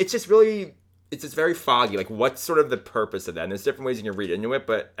it's just very foggy. Like, what's sort of the purpose of that? And there's different ways you can read into it,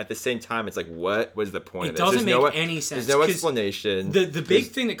 but at the same time, it's like, what was the point of this? It doesn't make any sense. There's no explanation. The big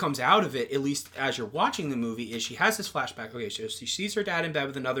thing that comes out of it, at least as you're watching the movie, is she has this flashback. Okay, so she sees her dad in bed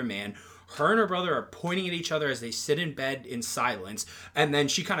with another man. Her and her brother are pointing at each other as they sit in bed in silence. And then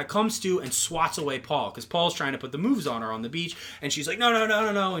she kind of comes to and swats away Paul, because Paul's trying to put the moves on her on the beach. And she's like,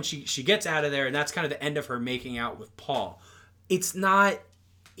 no. And she gets out of there, and that's kind of the end of her making out with Paul. It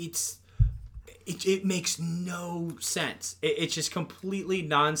makes no sense. It's just completely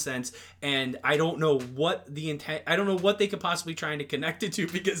nonsense, and I don't know what I don't know what they could possibly trying to connect it to,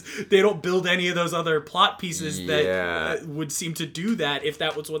 because they don't build any of those other plot pieces that would seem to do that if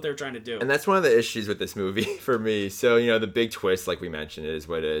that was what they're trying to do. And that's one of the issues with this movie for me. So, you know, the big twist, like we mentioned, is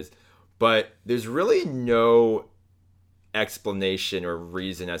what it is, but there's really no explanation or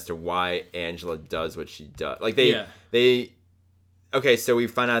reason as to why Angela does what she does. Like okay, so we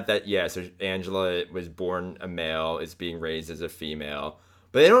find out that, so Angela was born a male, is being raised as a female.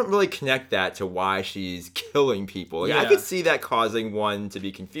 But they don't really connect that to why she's killing people. Like, I could see that causing one to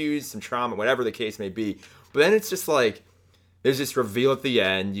be confused, some trauma, whatever the case may be. But then it's just like, there's this reveal at the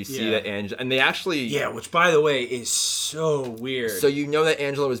end. You see that Angela... And they actually... Yeah, which, by the way, is so weird. So you know that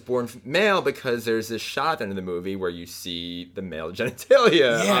Angela was born male because there's this shot at the end of the movie where you see the male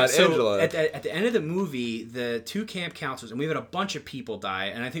genitalia on Angela. At the end of the movie, the two camp counselors... And we've had a bunch of people die.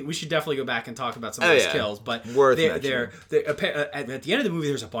 And I think we should definitely go back and talk about some of those kills. But worth at the end of the movie,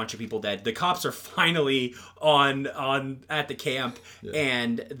 there's a bunch of people dead. The cops are finally at the camp. Yeah.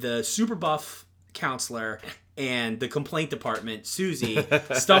 And the super buff counselor... and the complaint department, Susie,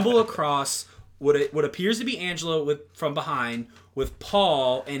 stumble across what appears to be Angela from behind, with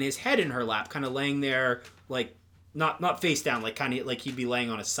Paul and his head in her lap, kind of laying there, like not face down, like kind of like he'd be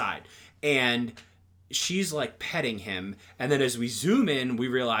laying on his side. And she's like petting him. And then as we zoom in, we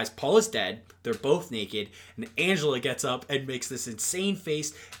realize Paul is dead. They're both naked. And Angela gets up and makes this insane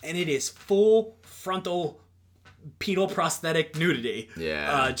face. And it is full frontal penal prosthetic nudity.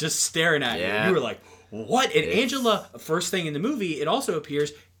 Yeah. Just staring at you. You were like... What? And Angela, first thing in the movie, it also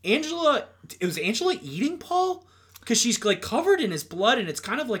appears, was Angela eating Paul? Because she's like covered in his blood, and it's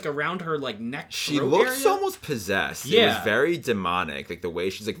kind of like around her like neck. She looks almost possessed. Yeah. It was very demonic, like the way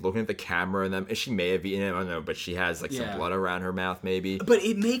she's like looking at the camera, and she may have eaten it, I don't know, but she has like some blood around her mouth, maybe. But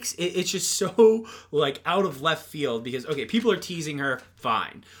it's just so like out of left field, because okay, people are teasing her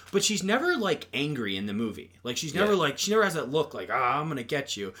fine. But she's never, like, angry in the movie. Like, she's never, like, she never has that look like, I'm gonna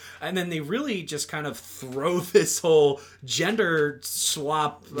get you. And then they really just kind of throw this whole gender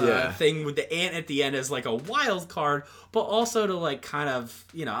swap thing with the aunt at the end as, like, a wild card, but also to, like, kind of,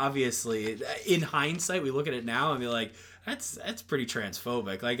 you know, obviously, in hindsight, we look at it now and be like, that's pretty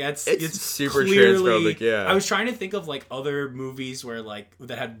transphobic. Like, it's super clearly, transphobic, yeah. I was trying to think of, like, other movies where, like,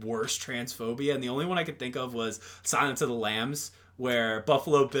 that had worse transphobia, and the only one I could think of was Silence of the Lambs, where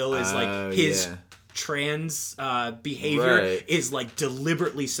Buffalo Bill is, like, his trans behavior is, like,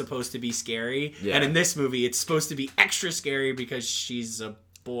 deliberately supposed to be scary. Yeah. And in this movie, it's supposed to be extra scary because she's a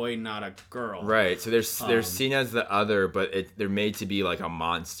boy, not a girl. Right. So they're seen as the other, but they're made to be like a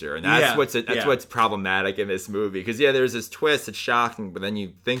monster, and that's what's problematic in this movie. Because there's this twist, it's shocking, but then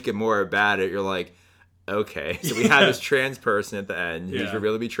you think more about it, you're like, okay, so we have this trans person at the end who's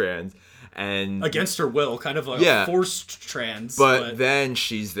revealed to be trans. And against her will, kind of like a forced trans. But then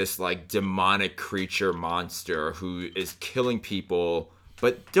she's this like demonic creature monster who is killing people,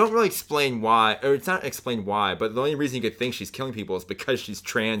 but don't really explain why, or it's not explained why, but the only reason you could think she's killing people is because she's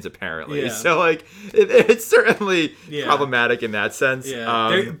trans, apparently. Yeah. So, like, it's certainly problematic in that sense.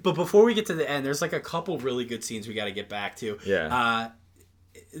 Yeah. But before we get to the end, there's, like, a couple really good scenes we got to get back to. Yeah.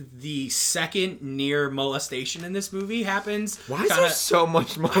 The second near molestation in this movie happens. Why is there so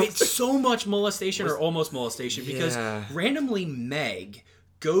much molestation? It's so much molestation or almost molestation because randomly Meg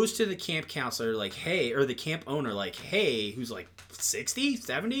goes to the camp counselor like, hey, or the camp owner like, hey, who's like 60,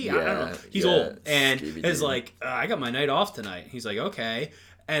 70? I don't know. He's old. And is like, I got my night off tonight. He's like, okay.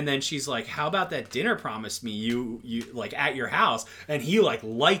 And then she's like, how about that dinner promised me you like at your house? And he like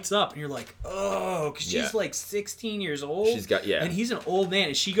lights up and you're like, oh, because she's like 16 years old. She's got, and he's an old man.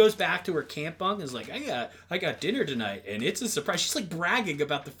 And she goes back to her camp bunk and is like, I got dinner tonight. And it's a surprise. She's like bragging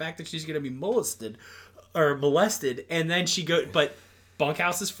about the fact that she's going to be molested. And then she goes, but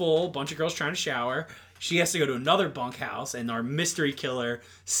bunkhouse is full, bunch of girls trying to shower. She has to go to another bunkhouse, and our mystery killer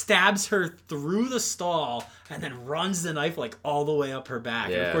stabs her through the stall and then runs the knife like all the way up her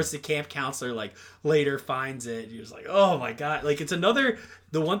back. Yeah. And of course, the camp counselor like later finds it. He was like, "Oh my god!" Like it's another.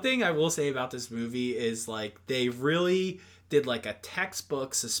 The one thing I will say about this movie is like they really did like a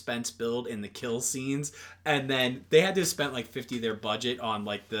textbook suspense build in the kill scenes, and then they had to have spent like 50 of their budget on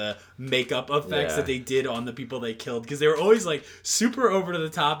like the makeup effects that they did on the people they killed, because they were always like super over to the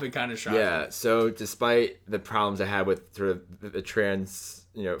top and kind of shocking. Yeah, so despite the problems I had with sort of the trans,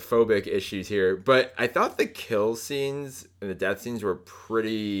 phobic issues here, but I thought the kill scenes and the death scenes were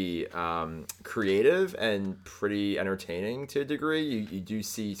pretty creative and pretty entertaining to a degree. You do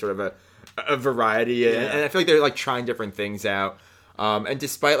see sort of a variety, and I feel like they're like trying different things out. And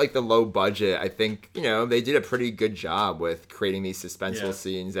despite like the low budget, I think they did a pretty good job with creating these suspenseful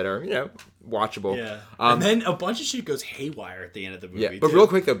scenes that are watchable. Yeah. And then a bunch of shit goes haywire at the end of the movie. Yeah, but real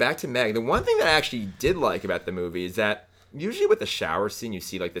quick though, back to Meg. The one thing that I actually did like about the movie is that usually with the shower scene, you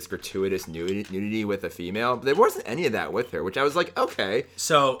see like this gratuitous nudity with a female, but there wasn't any of that with her, which I was like, okay,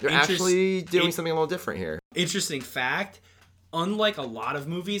 so they're actually doing something a little different here. Interesting fact. Unlike a lot of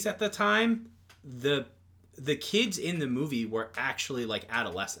movies at the time, the kids in the movie were actually like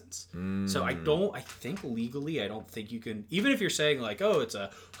adolescents. So I think legally, I don't think you can, even if you're saying like, oh, it's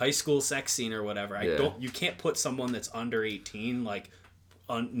a high school sex scene or whatever, you can't put someone that's under 18 like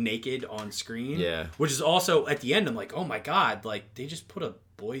naked on screen. Yeah. Which is also at the end, I'm like, oh my God, like they just put a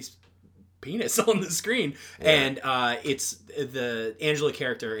boy's penis on the screen. And it's the Angela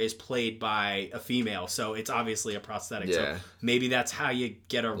character is played by a female, so it's obviously a prosthetic. So maybe that's how you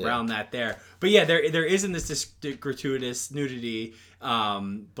get around that there. But there isn't this gratuitous nudity,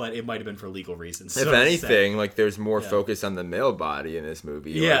 but it might have been for legal reasons. If anything, like there's more focus on the male body in this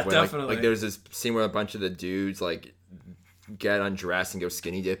movie. Yeah, definitely. Like there's this scene where a bunch of the dudes like get undressed and go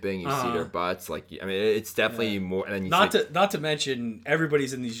skinny dipping. You see their butts. Like, I mean, it's definitely more. And then not to mention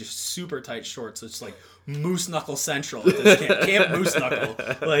everybody's in these just super tight shorts. So it's like Moose Knuckle Central at this camp Moose Knuckle.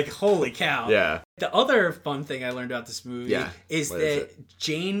 Like, holy cow. Yeah. The other fun thing I learned about this movie is that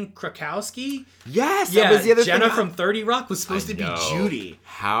Jane Krakowski. Yes, that was the other Jenna thing. from 30 Rock was supposed to be Judy.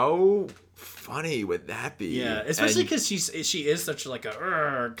 How funny would that be? Yeah, especially because she is such like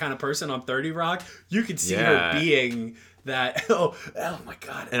a kind of person on 30 Rock. You could see her being that. Oh my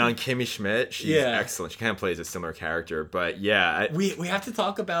God. And on Kimmy Schmidt, she's excellent. She kind of plays a similar character, but we have to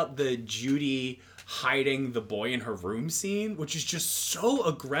talk about the Judy hiding the boy in her room scene, which is just so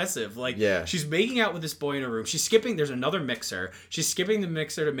aggressive. Like, she's making out with this boy in her room. There's another mixer. She's skipping the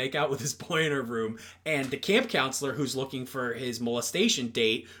mixer to make out with this boy in her room. And the camp counselor, who's looking for his molestation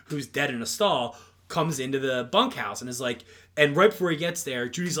date, who's dead in a stall, comes into the bunkhouse and is like, and right before he gets there,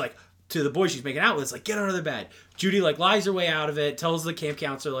 Judy's like, to the boy she's making out with. It's like, get under the bed. Judy like lies her way out of it, tells the camp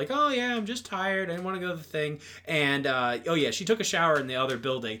counselor like, oh yeah, I'm just tired, I didn't want to go to the thing. And oh yeah, she took a shower in the other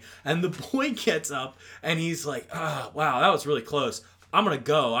building. And the boy gets up and he's like, oh wow, that was really close. I'm gonna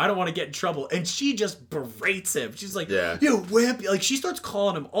go. I don't want to get in trouble. And she just berates him. She's like, you wimp. Like, she starts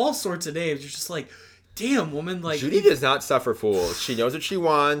calling him all sorts of names. You're just like, damn, woman. Like, Judy does not suffer fools. She knows what she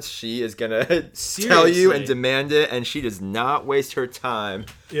wants. She is gonna tell you and demand it, and she does not waste her time.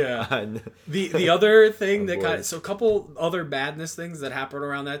 Yeah. The other thing so a couple other madness things that happened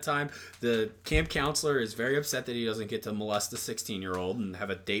around that time. The camp counselor is very upset that he doesn't get to molest a 16-year-old and have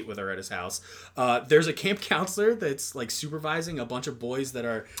a date with her at his house. There's a camp counselor that's like supervising a bunch of boys that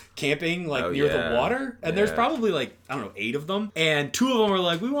are camping near the water, and there's probably 8 of them, and 2 of them are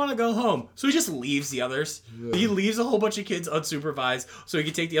like, we want to go home, so he just leaves the others. He leaves a whole bunch of kids unsupervised so he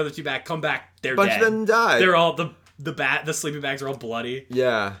can take the other 2 back, come back, they're dead. A bunch of them died. They're all the sleeping bags are all bloody.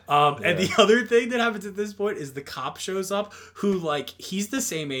 Yeah. And the other thing that happens at this point is the cop shows up, who he's the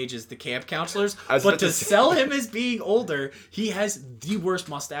same age as the camp counselors, but to sell him as being older, he has the worst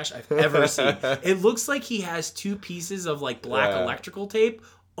mustache I've ever seen. It looks like he has 2 pieces of black electrical tape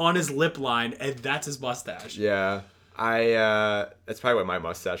on his lip line, and that's his mustache. Yeah. That's probably what my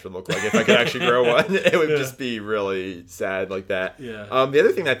mustache would look like if I could actually grow one. It would just be really sad like that. Yeah. The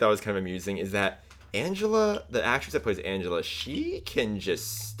other thing that I thought was kind of amusing is that Angela, the actress that plays Angela, she can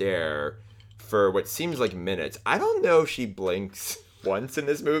just stare for what seems like minutes. I don't know if she blinks once in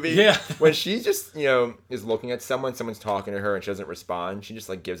this movie. Yeah. When she just, is looking at someone's talking to her and she doesn't respond, she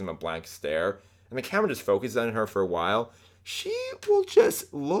just gives him a blank stare. And the camera just focuses on her for a while. She will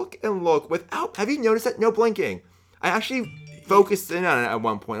just look and look without, have you noticed that? No blinking. I actually focused in on it at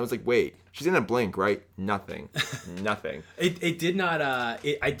one point. I was like, wait, she's gonna blink, right? Nothing. Nothing. It did not,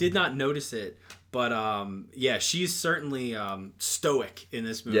 I did not notice it. But, she's certainly stoic in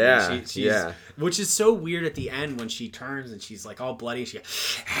this movie. Yeah, Which is so weird at the end when she turns and she's, all bloody.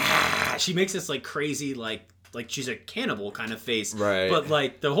 She makes this, crazy, like she's a cannibal kind of face. Right.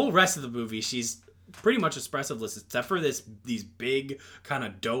 But, the whole rest of the movie, she's pretty much expressionless, except for these big, kind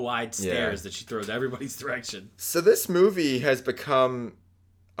of doe-eyed stares that she throws everybody's direction. So this movie has become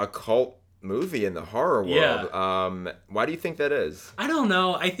a cult movie in the horror world. Yeah. Why do you think that is? I don't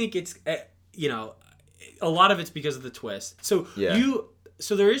know. I think it's... a lot of it's because of the twist. So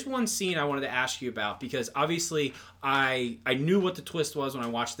there is one scene I wanted to ask you about, because obviously I knew what the twist was when I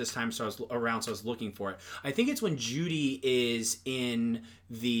watched this time, so I was looking for it. I think it's when Judy is in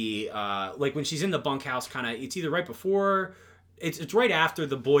the when she's in the bunkhouse, kind of. It's either right before. It's right after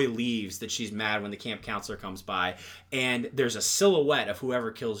the boy leaves that she's mad when the camp counselor comes by, and there's a silhouette of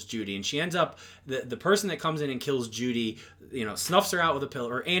whoever kills Judy, and she ends up the person that comes in and kills Judy, snuffs her out with a pillow,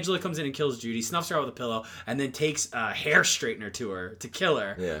 or Angela comes in and kills Judy, snuffs her out with a pillow, and then takes a hair straightener to her to kill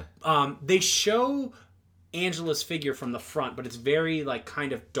her. Yeah. They show Angela's figure from the front, but it's very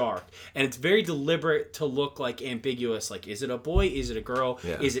kind of dark, and it's very deliberate to look ambiguous. Is it a boy? Is it a girl?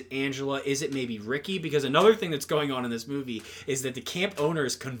 Yeah. Is it Angela? Is it maybe Ricky? Because another thing that's going on in this movie is that the camp owner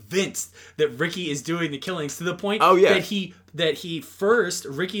is convinced that Ricky is doing the killings, to the point that first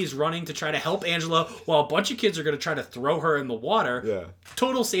Ricky is running to try to help Angela while a bunch of kids are going to try to throw her in the water. Yeah.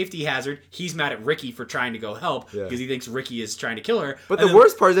 Total safety hazard. He's mad at Ricky for trying to go help because he thinks Ricky is trying to kill her. But the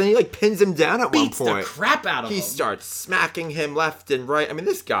worst part is then he pins him down at one point. Beats the crap out of him. He starts smacking him left and right. I mean,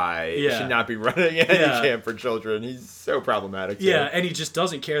 this guy should not be running any camp for children. He's so problematic. Yeah, and he just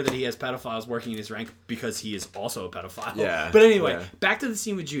doesn't care that he has pedophiles working in his rank because he is also a pedophile. Yeah. But anyway, back to the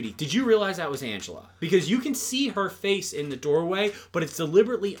scene with Judy. Did you realize that was Angela? Because you can see her face in the doorway, but it's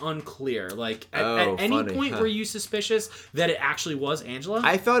deliberately unclear. At any point were you suspicious that it actually was Angela?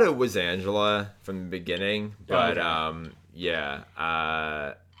 I thought it was Angela from the beginning, but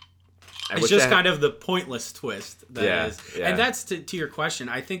it's just kind of the pointless twist that is. Yeah. And that's to your question.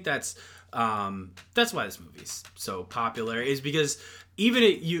 I think that's why this movie's so popular, is because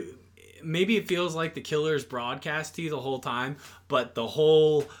maybe it feels like the killer's broadcast to you the whole time, but the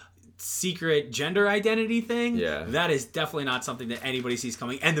whole secret gender identity thing, that is definitely not something that anybody sees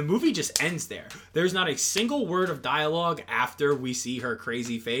coming, and the movie just ends there. There's not a single word of dialogue after we see her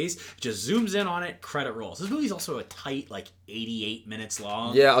crazy face. It just zooms in on it, credit rolls. This movie's also a tight 88 minutes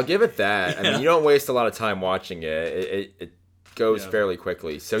long. Yeah, I'll give it that. I mean, you don't waste a lot of time watching it. It goes fairly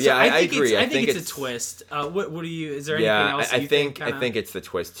quickly. So I agree. I think it's a twist. What do you? Is there anything else? I think it's the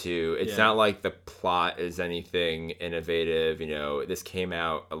twist too. It's not like the plot is anything innovative. This came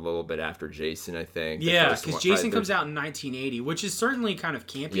out a little bit after Jason, I think. Yeah, because Jason comes out in 1980, which is certainly kind of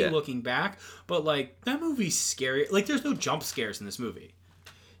campy looking back. But that movie's scary. There's no jump scares in this movie.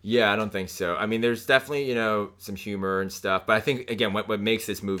 Yeah, I don't think so. I mean, there's definitely, some humor and stuff, but I think, again, what makes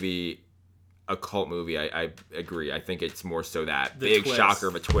this movie a cult movie, I agree. I think it's more so that The big twist. shocker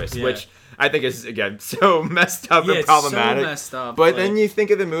of a twist, Yeah. which I think is, again, so messed up and it's problematic. so messed up. But then you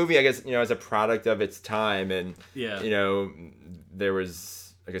think of the movie, I guess, as a product of its time, and, Yeah. there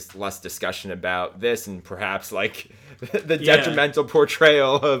was, I guess, less discussion about this, and perhaps, like, the detrimental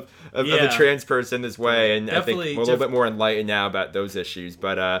portrayal of the trans person this way, and I think we're a little bit more enlightened now about those issues,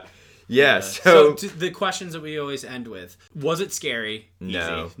 but, so the questions that we always end with: was it scary?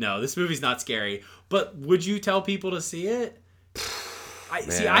 No. Easy. No, this movie's not scary. But would you tell people to see it?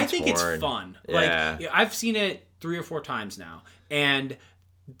 I think it's fun. Yeah. Like, I've seen it 3 or 4 times now, and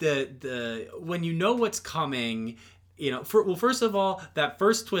the when you know what's coming. First of all, that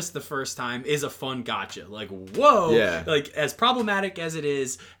first twist the first time is a fun gotcha. Like, whoa! Yeah. Like, as problematic as it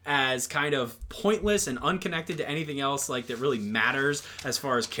is, as kind of pointless and unconnected to anything else, like, that really matters as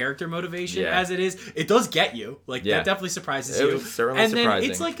far as character motivation as it is, it does get you. Like, that definitely surprises you. It was certainly and surprising.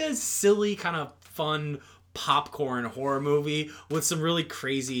 then it's like a silly kind of fun popcorn horror movie with some really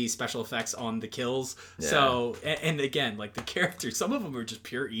crazy special effects on the kills. Yeah. So, and again, like, the characters, some of them are just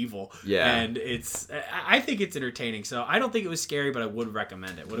pure evil. Yeah. And I think it's entertaining. So I don't think it was scary, but I would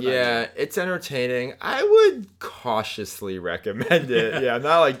recommend it. What about you? It's entertaining. I would cautiously recommend it. I'm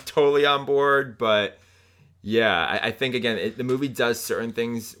not like totally on board, but I think again the movie does certain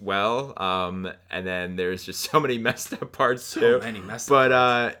things well, and then there's just so many messed up parts too.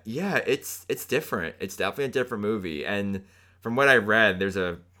 But it's different. It's definitely a different movie, and from what I read, there's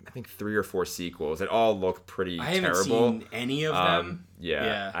I think 3 or 4 sequels that all look pretty terrible. I haven't seen any of them.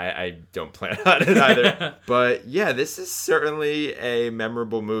 I don't plan on it either. But this is certainly a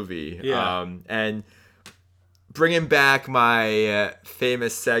memorable movie. And bringing back my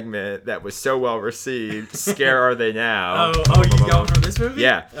famous segment that was so well received, Scare Are They Now? Oh, you going from this movie?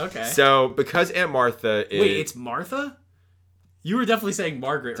 Yeah. Okay. So, because Aunt Martha is... Wait, it's Martha? You were definitely saying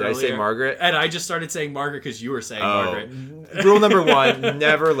Margaret earlier. Did I say Margaret? And I just started saying Margaret because you were saying Margaret. Rule number 1,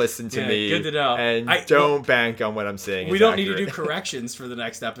 never listen to me. Good to know. And don't bank on what I'm saying. We don't need to do corrections for the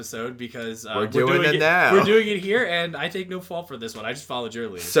next episode because we're doing it now. We're doing it here, and I take no fault for this one. I just followed your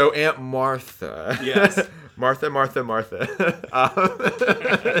lead. So Aunt Martha. Yes. Martha.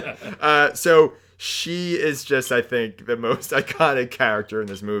 So she is just, I think, the most iconic character in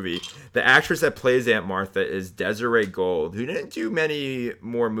this movie. The actress that plays Aunt Martha is Desiree Gold, who didn't do many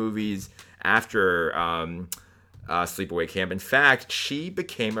more movies after Sleepaway Camp. In fact, she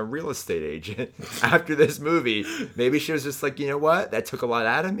became a real estate agent after this movie. Maybe she was just like, you know what? That took a lot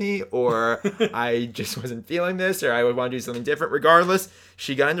out of me, or I just wasn't feeling this, or I would want to do something different. Regardless,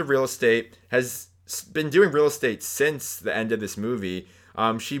 she got into real estate, has been doing real estate since the end of this movie.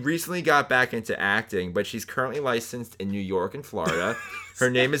 She recently got back into acting, but she's currently licensed in New York and Florida. Her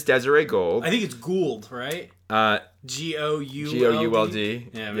name is Desiree Gold. I think it's Gould, right? Gould. Gould.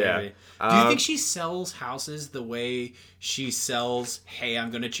 Yeah, maybe. Do you think she sells houses the way she sells, hey,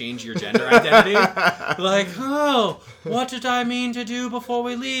 I'm going to change your gender identity? Like, oh, what did I mean to do before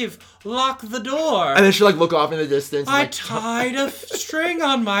we leave? Lock the door. And then she'll look off in the distance. I tied a string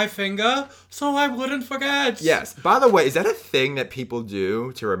on my finger so I wouldn't forget. Yes. By the way, is that a thing that people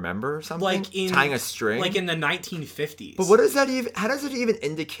do to remember something? Like tying a string? Like in the 1950s. But what does that even? How does it even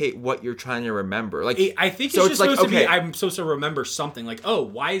indicate what you're trying to remember? Like, I think it's just supposed to be. I'm supposed to remember something. Like, oh,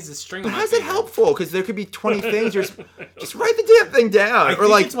 why is this string? But how's it helpful? Because there could be 20 things. Just write the damn thing down. I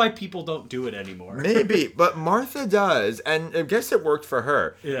think it's why people don't do it anymore. Maybe, but Martha does, and I guess it worked for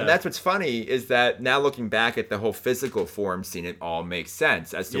her. Yeah. And that's what's funny is that now looking back at the whole physical form scene, it all makes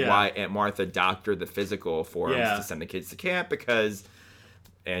sense as to why Aunt Martha doctored the physical forms to send the kids to camp, because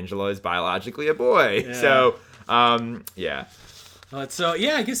Angela is biologically a boy. Yeah. So, So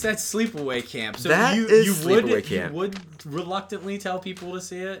I guess that's Sleepaway Camp. So that is Sleepaway Camp. You would reluctantly tell people to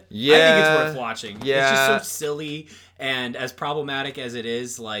see it? Yeah. I think it's worth watching. Yeah. It's just so silly, and as problematic as it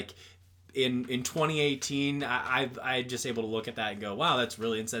is, like in 2018, I'm just able to look at that and go, wow, that's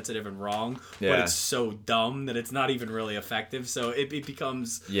really insensitive and wrong. Yeah. But it's so dumb that it's not even really effective. So it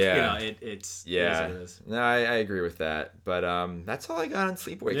becomes, it's it is what it is. No, I agree with that. But that's all I got on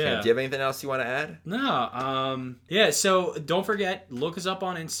Sleepaway Camp. Do you have anything else you want to add? No. So don't forget, look us up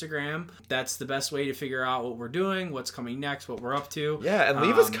on Instagram. That's the best way to figure out what we're doing, what's coming next, what we're up to. Yeah, and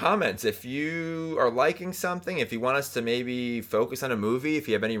leave us comments if you are liking something, if you want us to maybe focus on a movie, if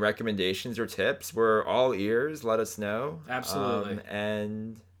you have any recommendations or tips, we're all ears. Let us know. Absolutely.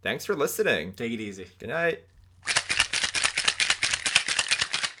 And thanks for listening. Take it easy. Good night.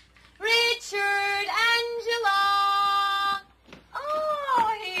 Richard, Angela.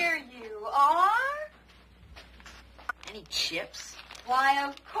 Oh, here you are. Any chips? Why,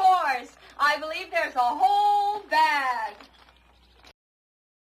 of course. I believe there's a whole bag.